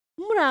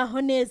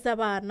Muraho neza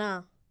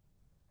abana.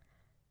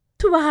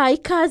 Tubahaye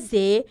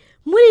ikaze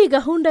muri iyi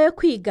gahunda yo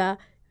kwiga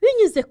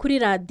binyuze kuri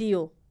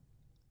radiyo.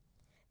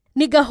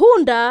 Ni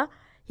gahunda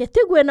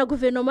yateguwe na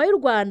Guverinoma y'u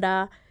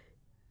Rwanda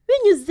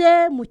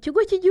binyuze mu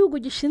kigo cy'igihugu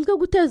gishinzwe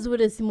guteza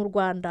uburezi mu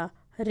Rwanda,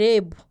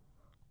 REB,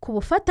 ku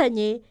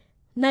bufatanye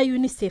na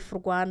UNICEF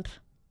Rwanda.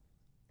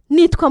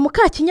 Nitwa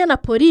Mukakinyana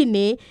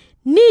Pauline,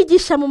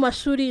 nigisha mu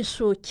mashuri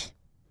y'incuke.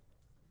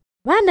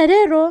 Bana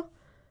rero,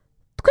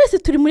 twese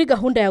turi muri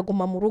gahunda ya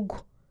guma mu rugo,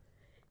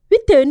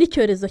 bitewe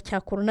n'icyorezo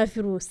cya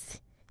coronavirus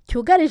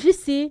cyugarije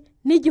isi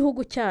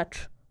n'igihugu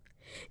cyacu.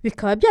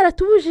 Bikaba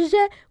byaratubujije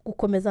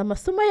gukomeza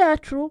amasomo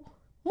yacu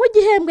mu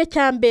gihembwe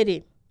cya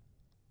mbere.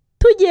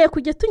 Tugiye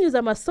kujya tunyuza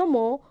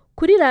amasomo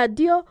kuri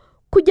radiyo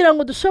kugira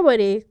ngo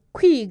dushobore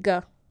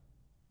kwiga.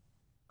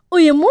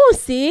 Uyu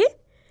munsi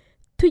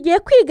tugiye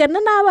kwigana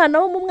n'abana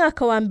bo mu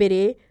mwaka wa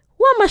mbere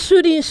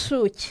w'amashuri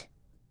y'incuke.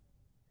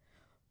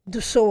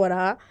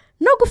 Dushobora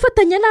no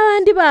gufatanya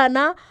n'abandi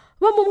bana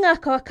bo mu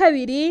mwaka wa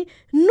kabiri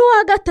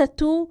n'uwa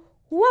gatatu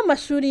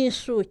w'amashuri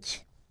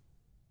y'incuke.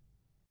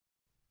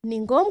 Ni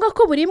ngombwa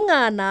ko buri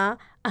mwana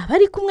aba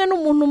ari kumwe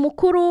n'umuntu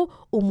mukuru,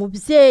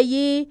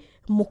 umubyeyi,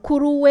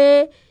 mukuru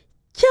we,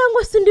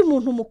 cyangwa se undi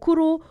muntu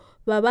mukuru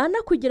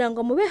babana kugira ngo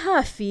amube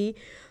hafi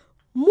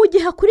mu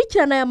gihe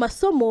akurikirana aya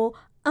masomo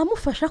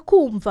amufasha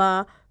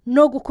kumva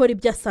no gukora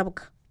ibyo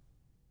asabwa.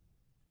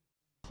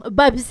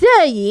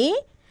 Babyeyi,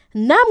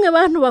 namwe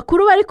bantu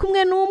bakuru bari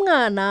kumwe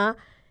n'umwana,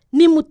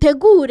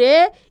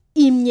 nimutegure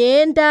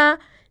imyenda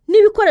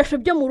n'ibikoresho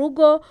byo mu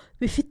rugo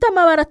bifite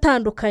amabara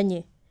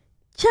atandukanye,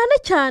 cyane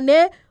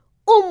cyane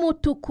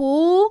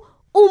umutuku,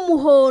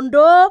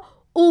 umuhondo,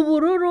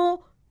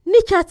 ubururu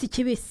n'icyatsi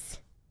kibisi.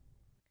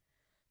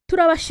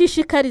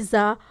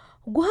 Turabashishikariza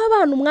guha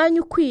abana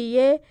umwanya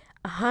ukwiye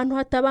ahantu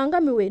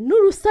hatabangamiwe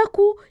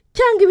n'urusaku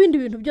cyangwa ibindi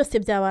bintu byose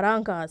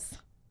byabarangaza.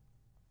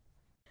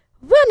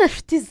 Bana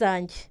nshuti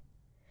zanjye,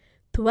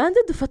 tubanze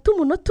dufate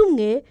umunota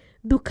umwe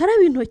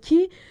dukaraba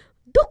intoki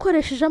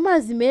dukoresheje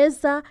amazi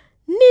meza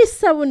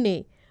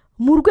n'isabune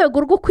mu rwego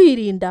rwo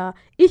kwirinda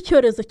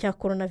icyorezo cya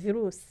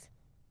coronavirus.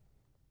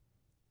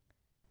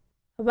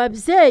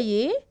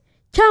 Babyeyi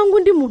cyangwa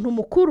undi muntu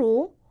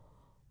mukuru,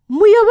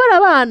 muyobora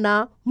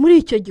abana muri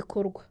icyo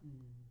gikorwa.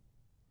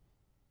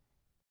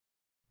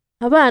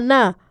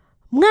 Abana,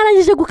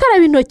 mwarangije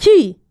gukaraba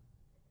intoki?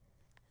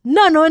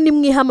 Noneho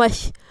nimwihe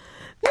amashyi.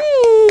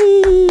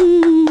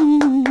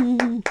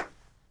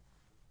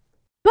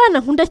 Bana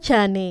nkunda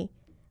cyane,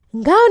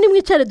 ngaho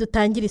nimwicare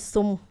dutangire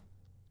isomo.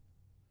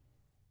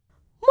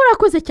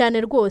 Murakoze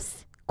cyane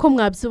rwose ko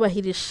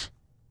mwabyubahirije.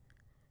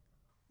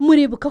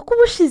 Muribuka ko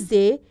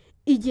ubushize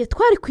igihe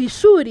twari ku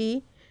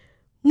ishuri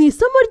mu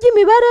isomo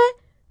ry'imibare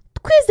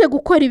twize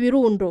gukora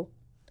ibirundo,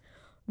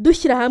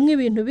 dushyira hamwe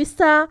ibintu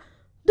bisa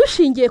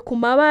dushingiye ku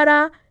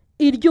mabara,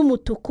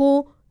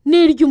 iry'umutuku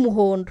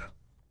n'iry'umuhondo.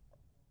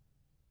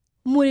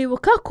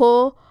 Muribuka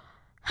ko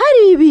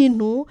hari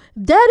ibintu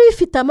byari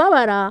bifite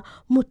amabara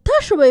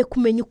mutashoboye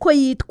kumenya uko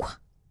yitwa.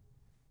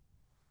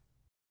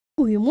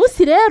 Uyu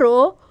munsi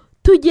rero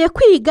tugiye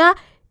kwiga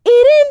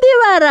irindi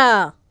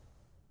bara.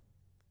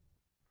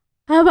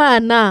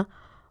 Abana,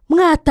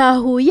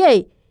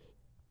 mwatahuye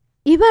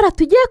ibara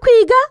tugiye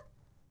kwiga?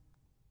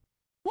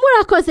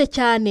 Murakoze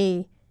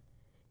cyane.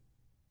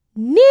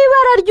 Ni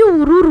ibara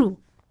ry'ubururu.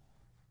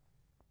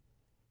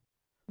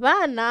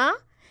 Bana,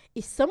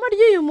 isomo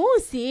ry'uyu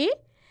munsi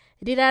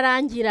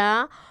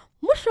rirarangira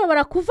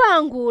mushobora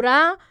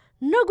kuvangura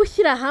no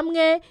gushyira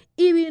hamwe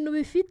ibintu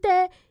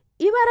bifite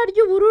ibara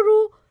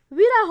ry'ubururu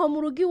biri aho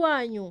mu rugo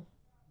iwanyu.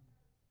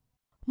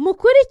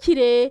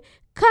 Mukurikire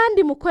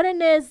kandi mukore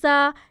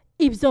neza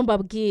ibyo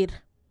mbabwira.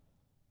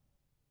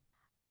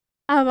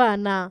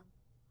 Abana,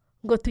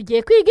 ngo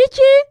tugiye kwiga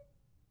iki?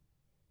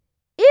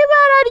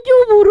 Ibara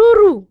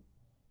ry'ubururu.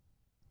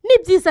 Ni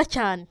byiza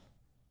cyane.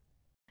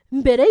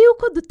 Mbere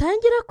y'uko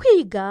dutangira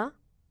kwiga,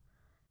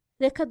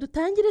 reka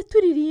dutangire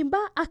turirimba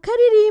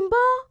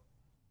akaririmbo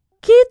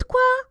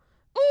kitwa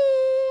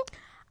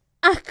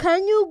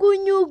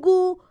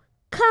akanyugunyugu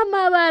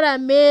k'amabara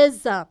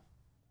meza.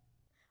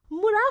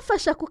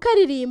 Murafasha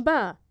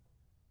kukaririmba?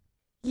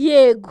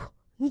 Yego,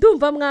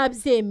 ndumva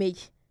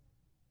mwabyemeye.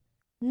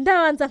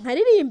 Ndabanza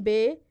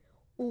nkaririmbe,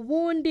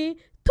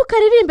 ubundi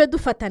tukaririmbe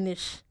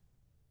dufatanije.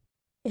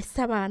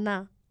 Ese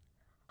abana,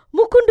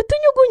 mukunda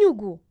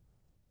utunyugunyugu?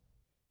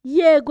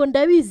 Yego,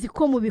 ndabizi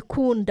ko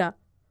mubikunda.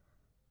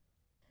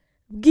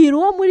 Bwira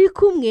uwo muri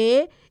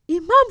kumwe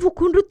impamvu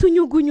ukunda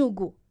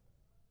utunyugunyugu.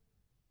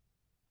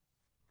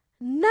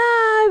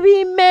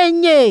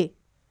 Nabimenye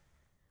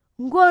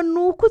ngo ni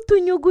uko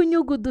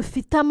utunyugunyugu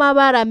dufite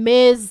amabara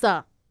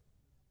meza.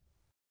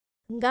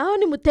 Ngaho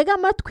nimutega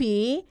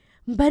amatwi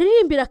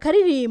mbaririmbira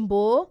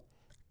akaririmbo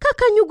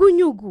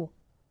k'akanyugunyugu.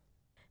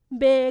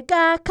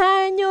 Mbega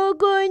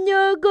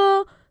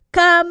akanyugunyugu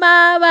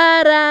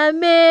k'amabara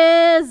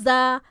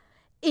meza,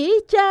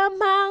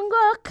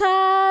 icyampango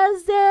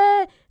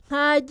kaze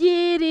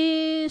nkagira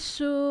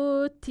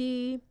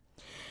inshuti,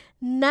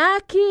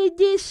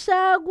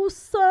 nakigisha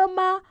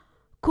gusoma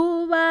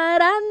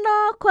kubara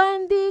no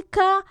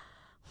kwandika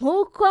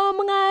nk'uko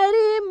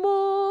mwarimu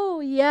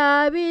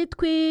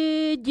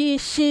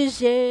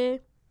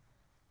yabitwigishije.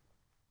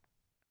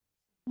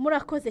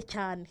 Murakoze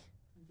cyane.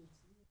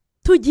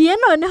 Tugiye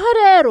noneho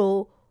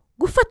rero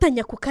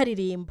gufatanya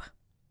kukaririmba.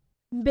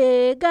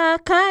 Mbega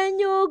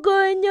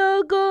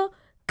kanyugunyugu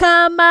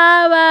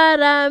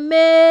k'amabara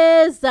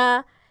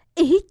meza,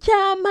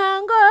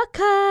 icyampa ngo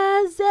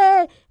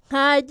kaze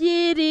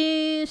nkagira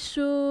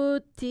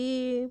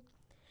inshuti,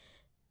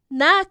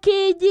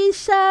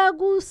 nakigisha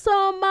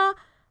gusoma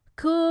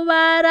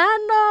kubara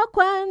no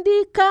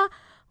kwandika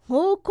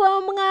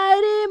nk'uko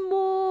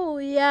mwarimu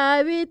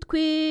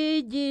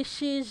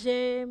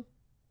yabitwigishije.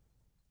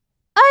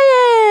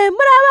 Aye,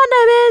 muri abana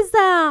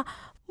beza,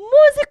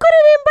 muzi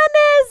kuririmba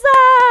neza.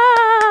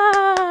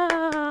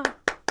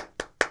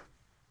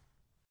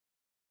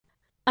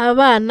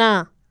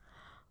 Abana,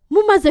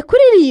 mumaze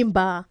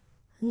kuririmba,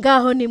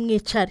 ngaho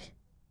nimwicare.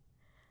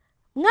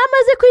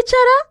 Mwamaze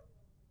kwicara?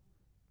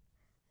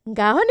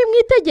 Ngaho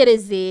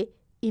nimwitegereze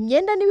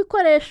imyenda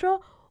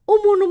n'ibikoresho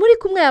umuntu muri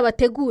kumwe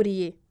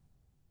yabateguriye.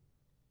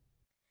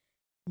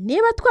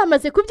 Niba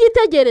twamaze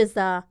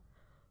kubyitegereza,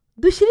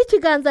 dushyire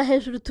ikiganza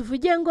hejuru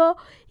tuvuge ngo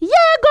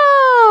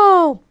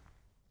yego.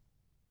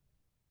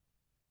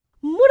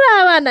 Muri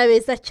abana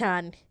beza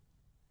cyane.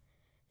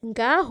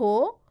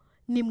 Ngaho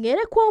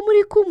nimwereke uwo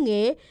muri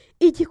kumwe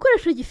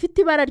igikoresho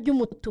gifite ibara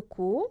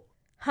ry'umutuku,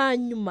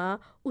 hanyuma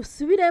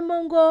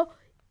usubiremo ngo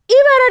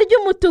ibara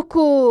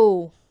ry'umutuku.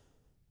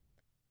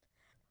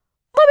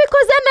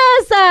 Mubikoze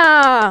neza.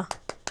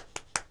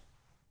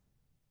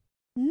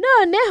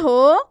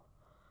 Noneho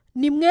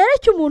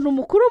nimwereke umuntu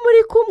mukuru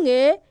muri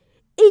kumwe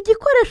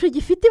igikoresho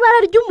gifite ibara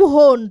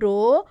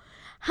ry'umuhondo,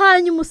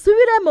 hanyuma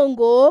usubiremo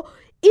ngo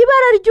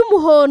ibara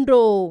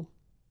ry'umuhondo.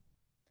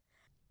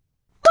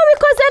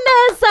 Mubikoze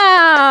neza.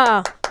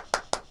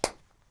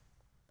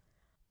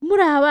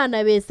 Muri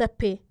abana beza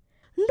pe,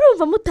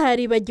 ndumva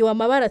mutaribagiwe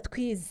amabara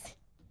twize.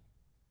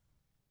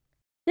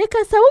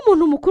 Reka nsaba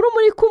umuntu mukuru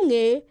muri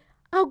kumwe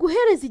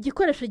aguhereza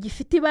igikoresho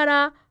gifite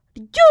ibara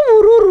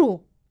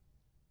ry'ubururu.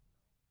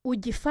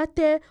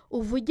 Ugifate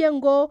uvuge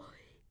ngo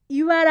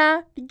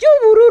ibara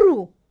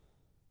ry'ubururu.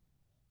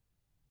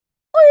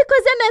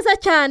 Ubikoze neza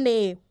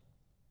cyane.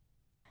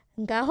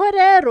 Ngaho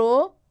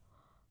rero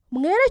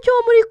mwereke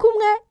uwo muri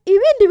kumwe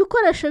ibindi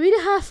bikoresho biri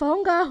hafi aho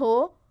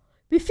ngaho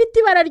bifite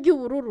ibara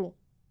ry'ubururu.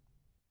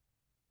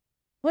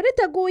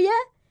 Muriteguye?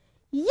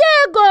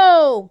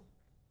 Yego.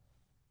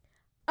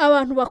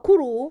 Abantu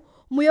bakuru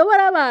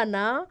muyobora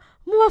abana,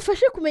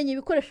 mubafashe kumenya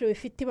ibikoresho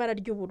bifite ibara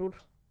ry'ubururu.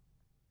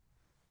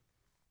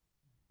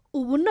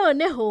 Ubu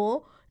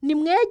noneho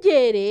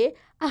nimwegere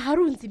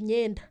aharunze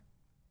imyenda.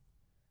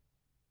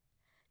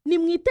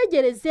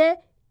 Nimwitegereze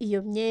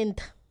iyo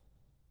myenda.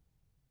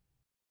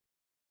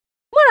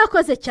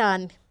 Murakoze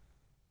cyane.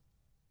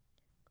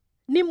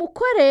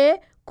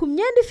 Nimukore ku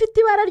myenda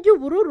ifite ibara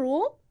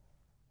ry'ubururu,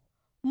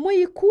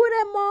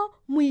 muyikuremo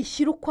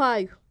muyishyire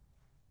ukwayo.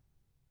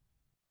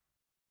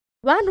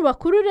 Bantu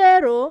bakuru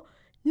rero,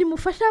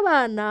 nimufashe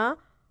abana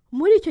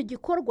muri icyo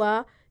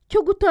gikorwa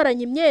cyo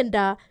gutoranya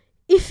imyenda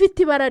ifite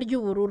ibara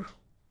ry'ubururu.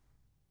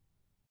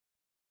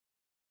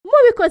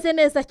 Mubikoze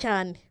neza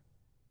cyane.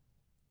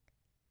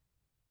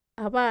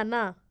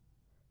 Abana,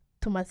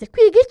 tumaze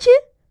kwiga iki?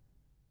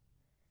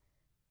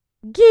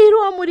 Bwira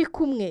uwo muri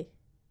kumwe.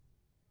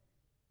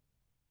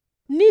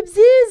 Ni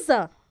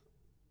byiza.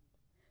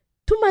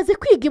 Tumaze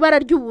kwiga ibara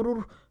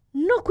ry'ubururu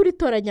no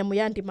kuritoranya mu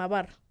yandi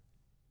mabara.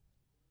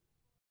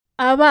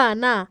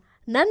 Abana,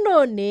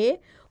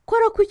 nanone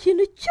kora ku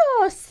kintu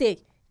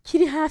cyose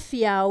kiri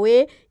hafi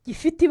yawe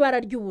gifite ibara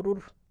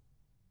ry'ubururu.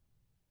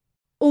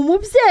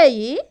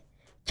 Umubyeyi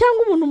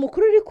cyangwa umuntu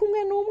mukuru uri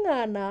kumwe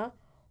n'umwana,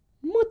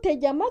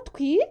 mutege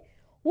amatwi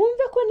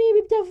wumve ko niba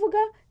ibyo avuga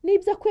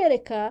n'ibyo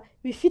akwereka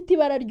bifite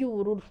ibara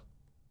ry'ubururu.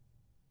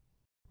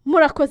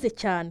 Murakoze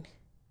cyane.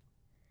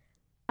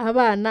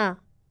 Abana,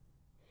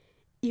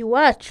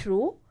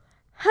 iwacu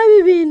haba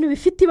ibintu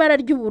bifite ibara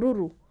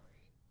ry'ubururu.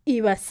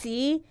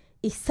 Ibasi,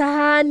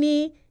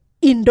 isahani,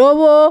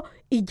 indobo,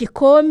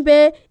 igikombe,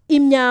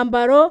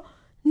 imyambaro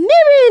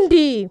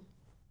n'ibindi.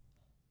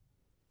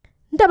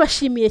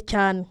 Ndabashimiye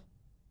cyane.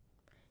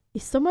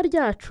 Isomo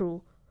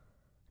ryacu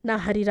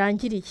naho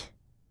rirangiriye.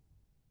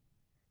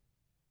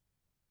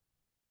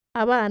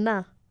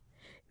 Abana,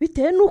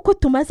 bitewe nuko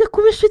tumaze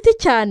kuba inshuti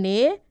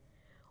cyane,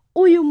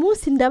 uyu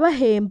munsi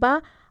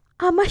ndabahemba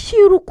amashyi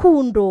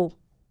y'urukundo.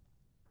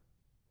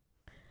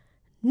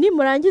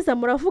 Nimurangiza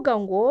muravuga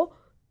ngo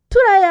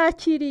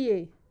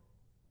turayakiriye.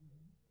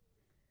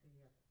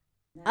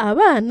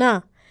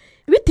 Abana,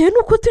 bitewe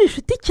nuko turi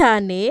inshuti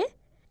cyane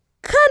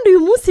kandi uyu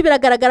munsi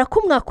biragaragara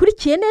ko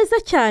mwakurikiye neza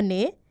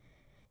cyane,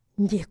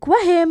 ngiye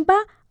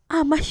kubahemba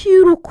amashyi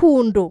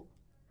y'urukundo,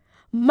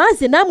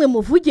 maze namwe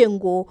muvuge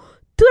ngo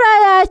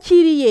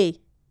turayakiriye.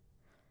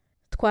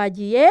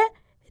 Twagiye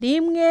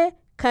 1,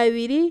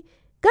 2,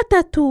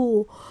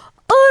 3.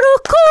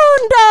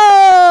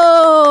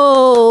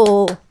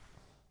 Urukundo.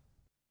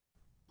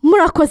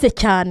 Murakoze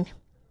cyane.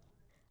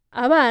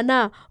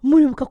 abana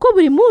muribuka ko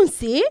buri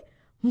munsi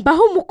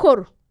mbaho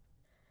umukoro,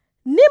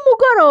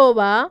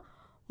 nimugoroba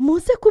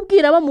muze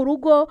kubwira abo mu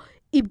rugo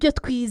ibyo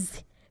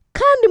twize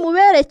kandi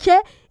mubereke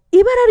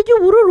ibara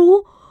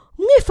ry'ubururu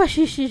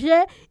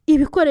mwifashishije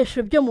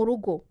ibikoresho byo mu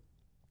rugo.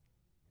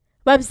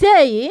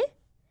 Babyeyi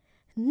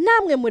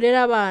namwe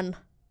murera abana,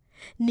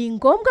 ni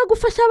ngombwa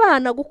gufasha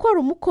abana gukora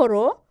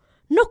umukoro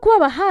no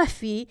kubaba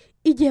hafi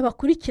igihe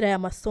bakurikira aya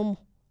masomo.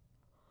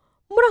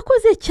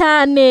 Murakoze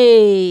cyane,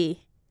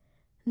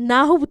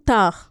 naho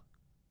ubutaha.